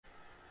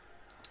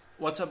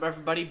What's up,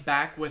 everybody?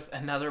 Back with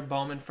another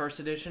Bowman First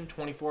Edition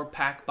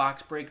 24-pack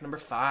box break number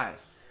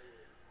 5.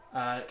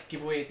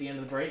 Giveaway at the end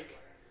of the break.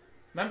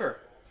 Remember,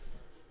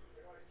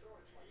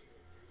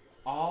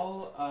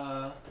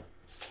 all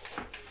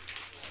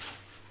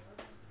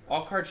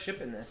cards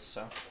ship in this,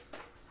 so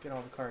get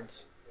all the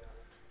cards.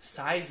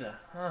 Siza,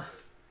 huh?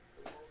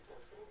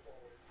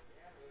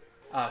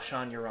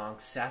 Sean, you're wrong.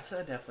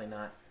 Sessa? Definitely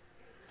not.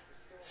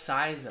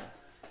 Siza.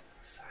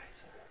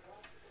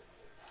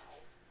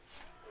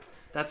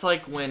 That's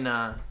like when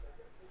I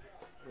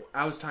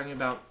was talking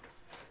about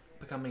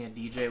becoming a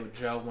DJ with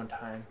Joe one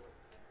time.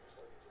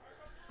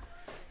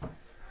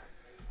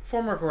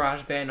 Former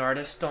garage band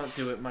artist, don't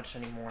do it much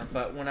anymore,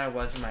 but when I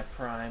was in my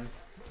prime,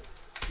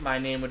 my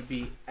name would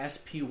be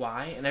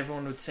SPY, and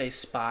everyone would say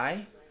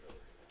Spy,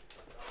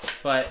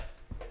 but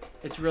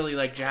it's really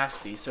like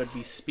Jaspy, so it'd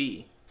be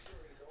Spee.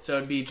 So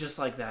it'd be just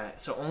like that.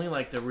 So only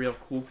like the real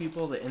cool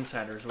people, the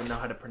insiders, would know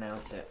how to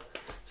pronounce it.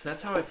 So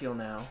that's how I feel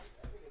now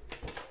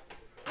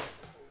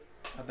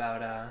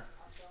about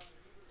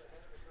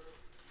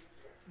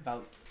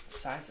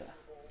Siza.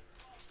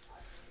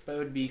 But it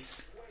would be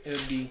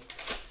Spee.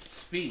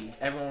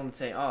 Everyone would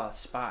say, "Oh,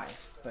 Spy,"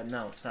 but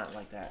no, it's not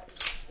like that.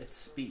 It's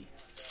Spee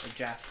or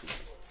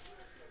Jaspy.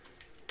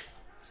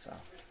 So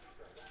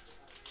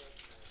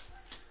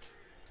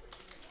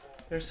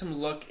there's some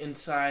look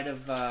inside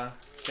of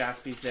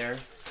Jaspy's there.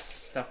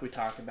 Stuff we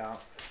talked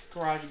about.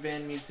 Garage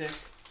band music.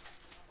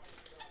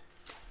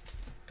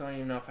 Don't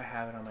even know if I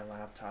have it on my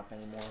laptop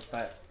anymore,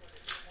 but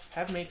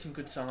have made some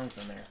good songs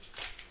on there.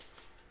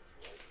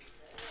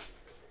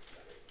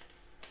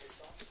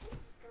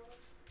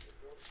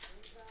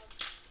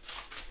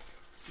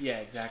 Yeah,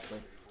 exactly.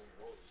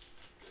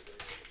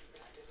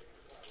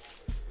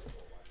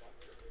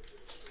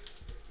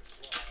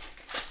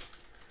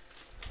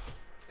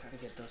 Gotta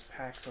get those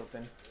packs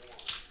open.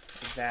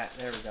 Like that.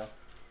 There we go.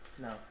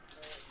 No.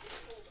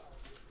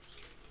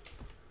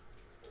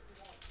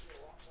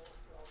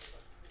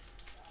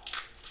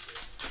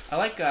 I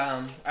like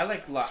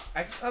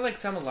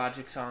some of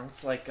Logic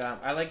songs. Like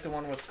I like the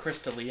one with Chris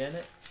D'Elia in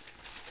it,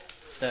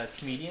 the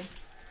comedian.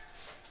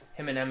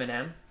 Him and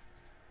Eminem.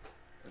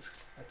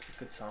 That's a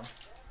good song.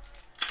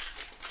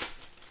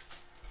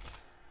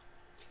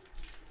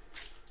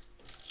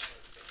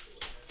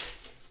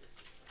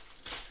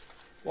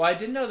 Well, I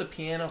didn't know the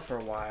piano for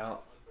a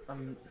while,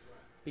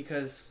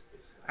 because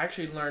I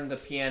actually learned the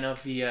piano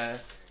via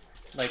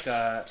like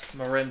a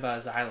marimba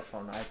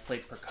xylophone. I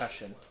played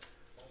percussion.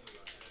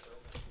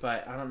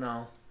 But I don't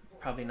know,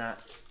 probably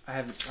not.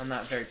 I'm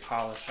not very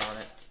polished on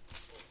it.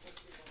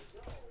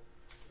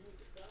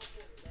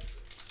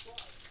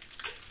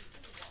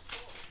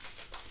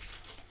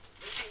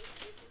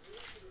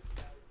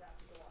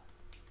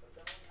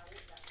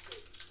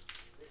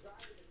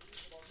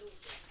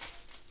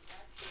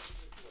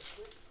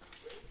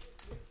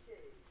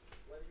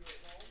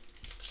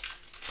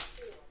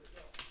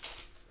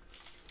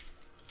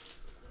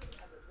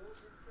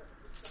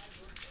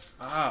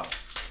 Oh.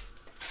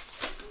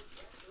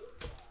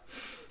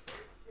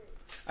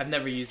 I've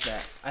never used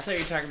that. I thought you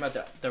were talking about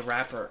the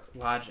rapper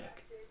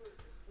Logic.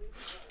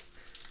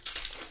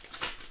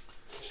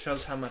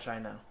 Shows how much I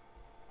know.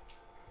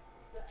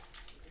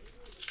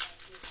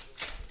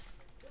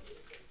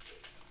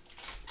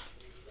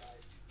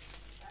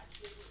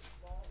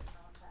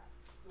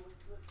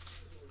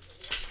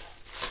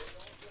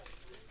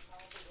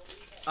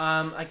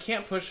 I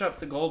can't push up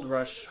the Gold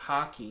Rush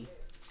hockey,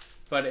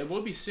 but it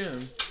will be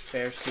soon,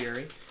 Bears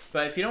Theory.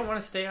 But if you don't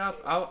want to stay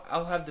up,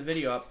 I'll have the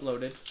video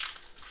uploaded.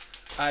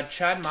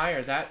 Chad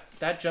Meyer,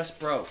 that just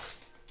broke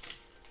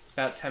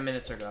about 10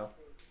 minutes ago.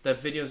 The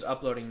video's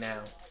uploading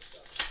now.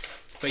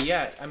 But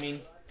yeah, I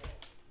mean,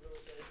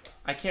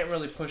 I can't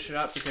really push it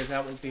up because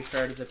that won't be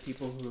fair to the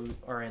people who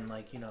are in,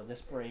 like, you know,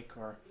 this break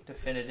or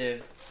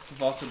definitive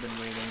who've also been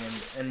waiting,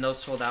 and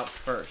those sold out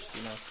first,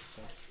 you know.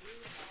 So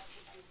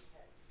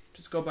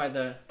just go by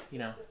the, you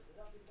know,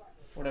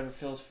 whatever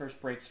fills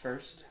first breaks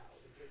first.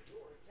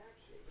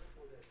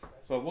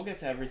 But we'll get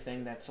to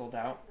everything that sold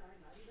out.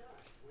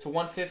 To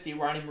 150,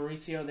 Ronnie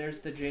Mauricio. There's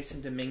the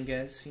Jason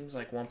Dominguez. Seems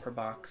like one per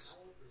box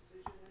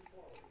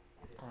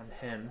on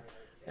him.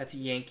 That's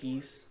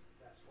Yankees.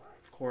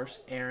 Of course,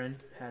 Aaron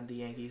had the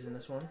Yankees in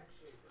this one.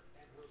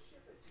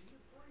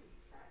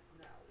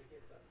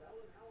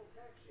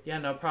 Yeah,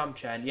 no problem,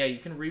 Chad. Yeah, you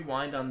can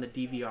rewind on the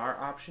DVR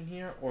option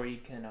here, or you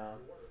can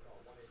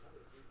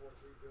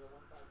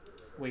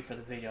wait for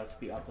the video to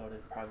be uploaded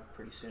probably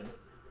pretty soon.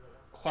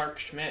 Clark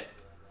Schmidt.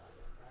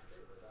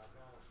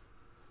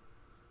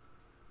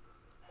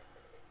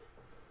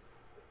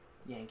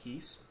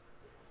 Yankees.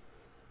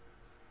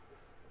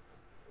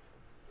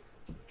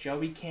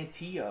 Joey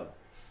Cantillo,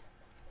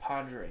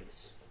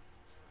 Padres.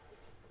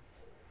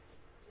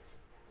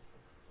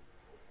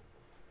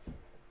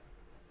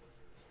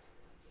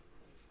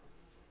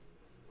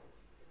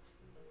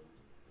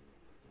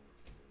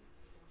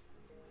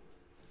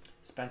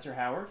 Spencer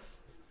Howard,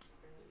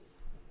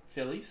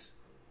 Phillies.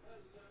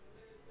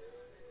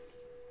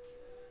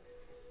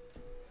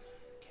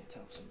 Can't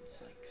tell if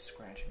someone's like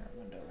scratching our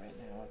window right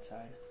now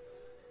outside.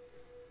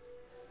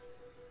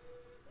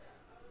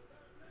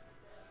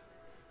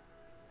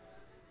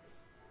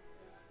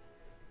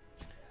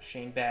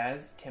 Shane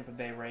Baz, Tampa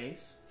Bay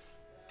Rays.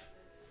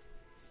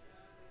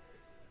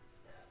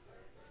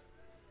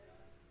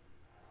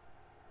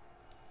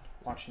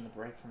 Watching the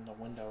break from the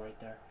window right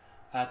there.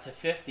 To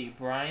 50,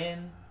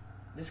 Brian.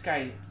 This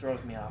guy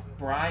throws me off.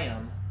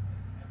 Brian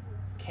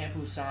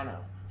Campusano,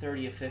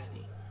 30 of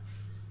 50.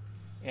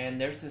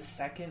 And there's the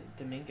second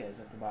Dominguez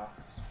of the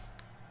box.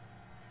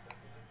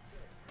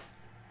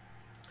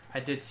 I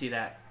did see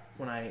that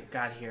when I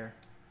got here,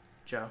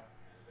 Joe.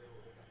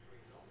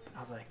 I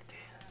was like, damn.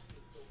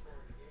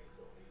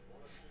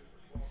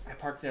 I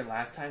parked there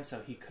last time,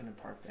 so he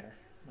couldn't park there.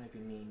 Might be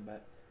mean,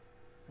 but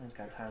I don't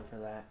got time for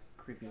that.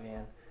 Creepy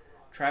van.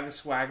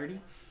 Travis Swaggerty.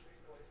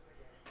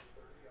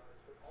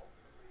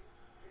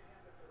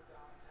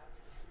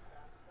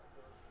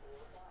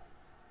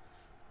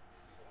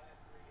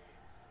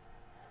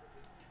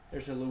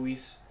 There's a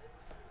Luis.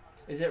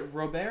 Is it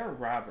Robert or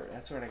Robert?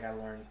 That's what I gotta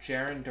learn.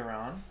 Jaron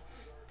Duran.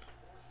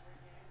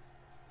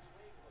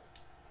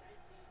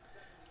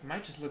 It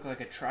might just look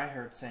like a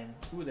tryhard saying,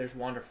 ooh, there's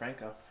Wander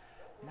Franco.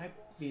 It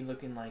might be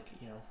looking like,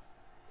 you know,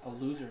 a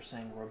loser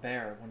saying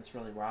Robert when it's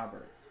really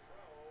Robert.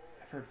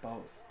 I've heard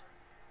both.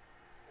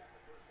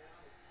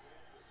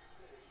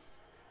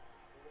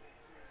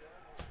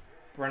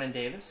 Brennan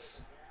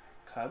Davis,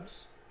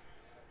 Cubs.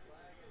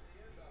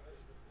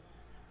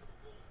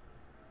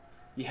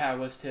 Yeah, I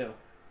was too.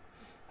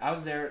 I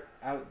was there.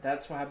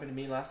 That's what happened to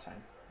me last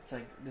time. It's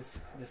like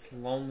this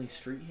lonely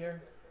street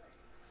here.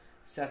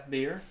 Seth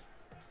Beer.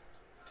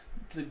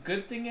 The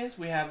good thing is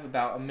we have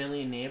about 1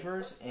 million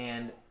neighbors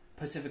and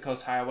Pacific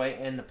Coast Highway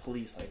and the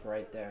police like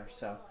right there.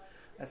 So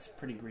that's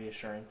pretty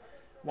reassuring.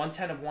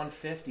 110 of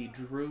 150,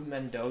 Drew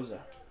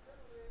Mendoza.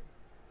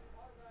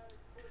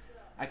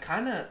 I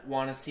kind of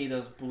want to see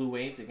those blue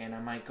waves again. I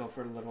might go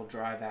for a little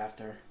drive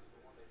after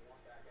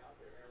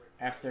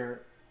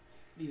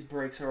these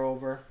breaks are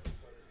over.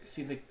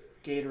 See the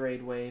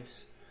Gatorade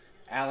waves.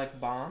 Alec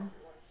Baum.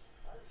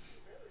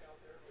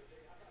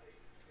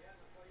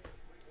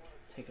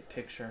 Take a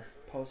picture.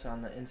 Post it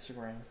on the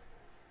Instagram.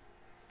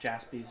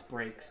 Jaspy's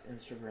Breaks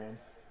Instagram.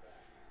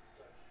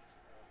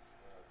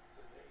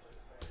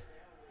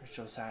 There's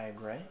Josiah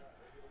Gray.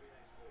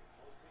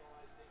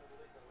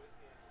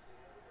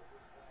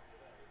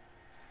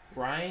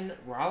 Brian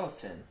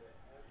Rollison.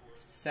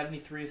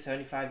 73 of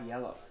 75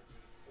 yellow.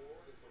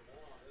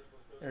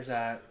 There's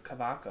a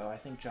Cavaco. I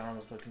think John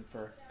was looking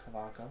for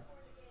Cavaco.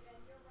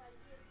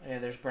 Yeah,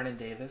 there's Brennan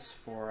Davis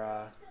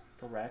for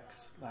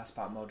Rex. Last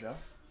Spot Mojo.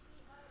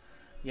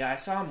 Yeah, I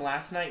saw him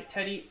last night,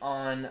 Teddy,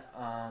 on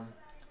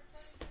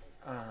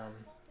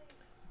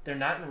they're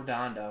not in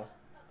Redondo,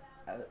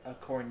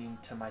 according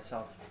to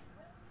myself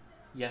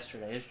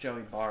yesterday. It's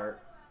Joey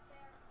Bart.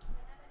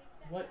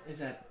 What is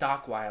that?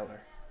 Dockweiler,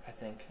 I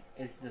think,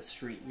 is the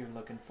street you're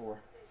looking for.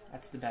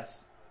 That's the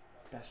best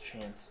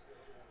chance.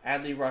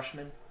 Adley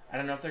Rushman. I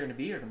don't know if they're going to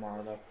be here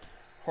tomorrow, though.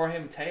 Jorge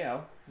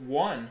Mateo,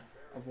 1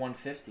 of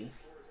 150.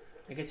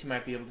 I guess you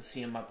might be able to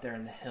see him up there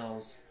in the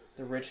hills.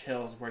 The rich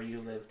hills where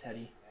you live,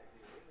 Teddy.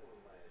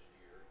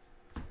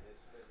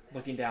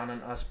 Looking down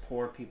on us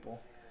poor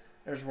people.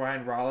 There's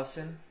Ryan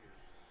Rollison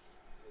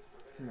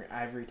from your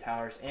Ivory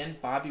Towers.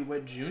 And Bobby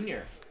Witt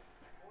Jr.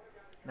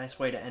 Nice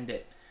way to end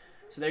it.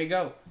 So there you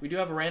go. We do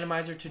have a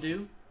randomizer to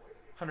do.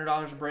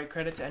 $100 of break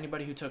credit to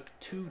anybody who took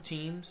 2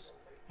 teams.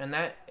 And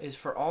that is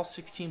for all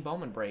 16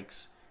 Bowman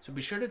breaks. So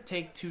be sure to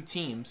take 2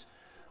 teams.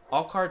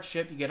 All cards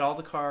ship. You get all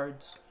the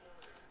cards.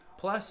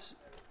 Plus,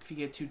 if you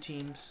get 2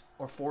 teams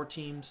or 4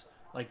 teams,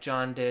 like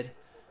John did,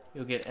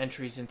 you'll get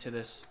entries into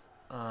this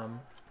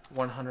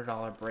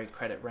 $100 break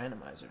credit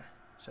randomizer.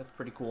 So that's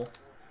pretty cool.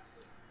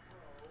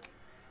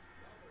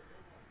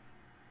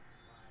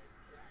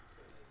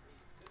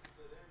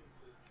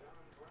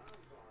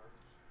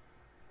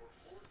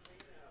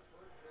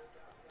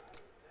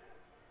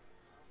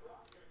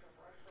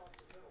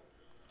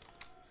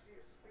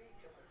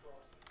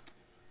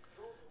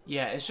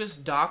 Yeah, it's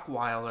just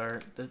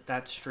Dockweiler,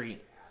 that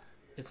street.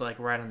 It's like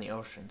right on the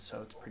ocean,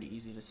 so it's pretty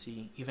easy to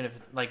see. Even if,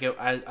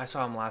 I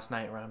saw him last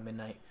night around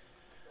midnight.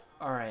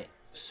 Alright,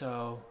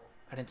 so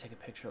I didn't take a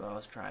picture while I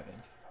was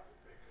driving.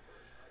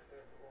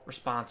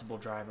 Responsible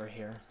driver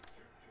here.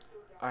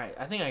 Alright,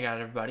 I think I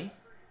got everybody.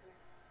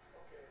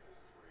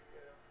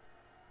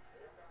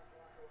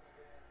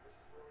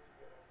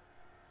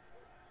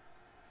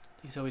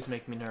 These always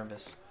make me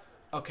nervous.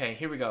 Okay,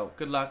 here we go.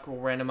 Good luck. We'll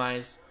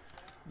randomize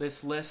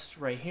this list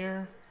right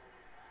here.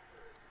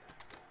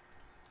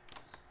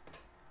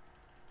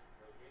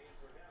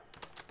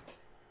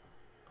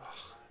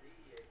 Oh,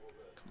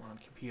 come on,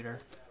 computer.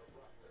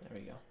 There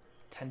we go.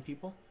 10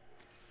 people.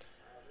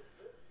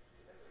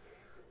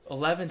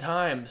 11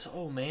 times.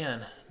 Oh,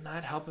 man.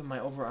 Not helping my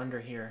over-under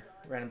here.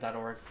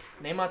 Random.org.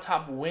 Name on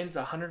top wins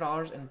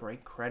 $100 in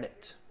break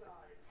credit.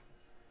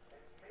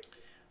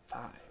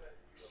 5,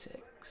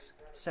 6,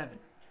 7,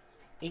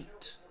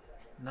 8,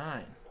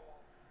 9,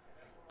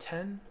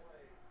 10,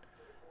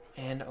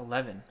 and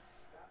 11.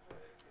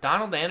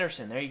 Donald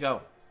Anderson, there you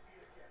go.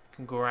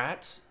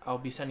 Congrats. I'll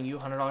be sending you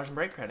 $100 in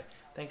break credit.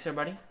 Thanks,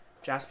 everybody.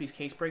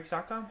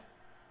 JaspysCaseBreaks.com.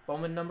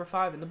 Bowman number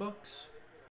 5 in the books.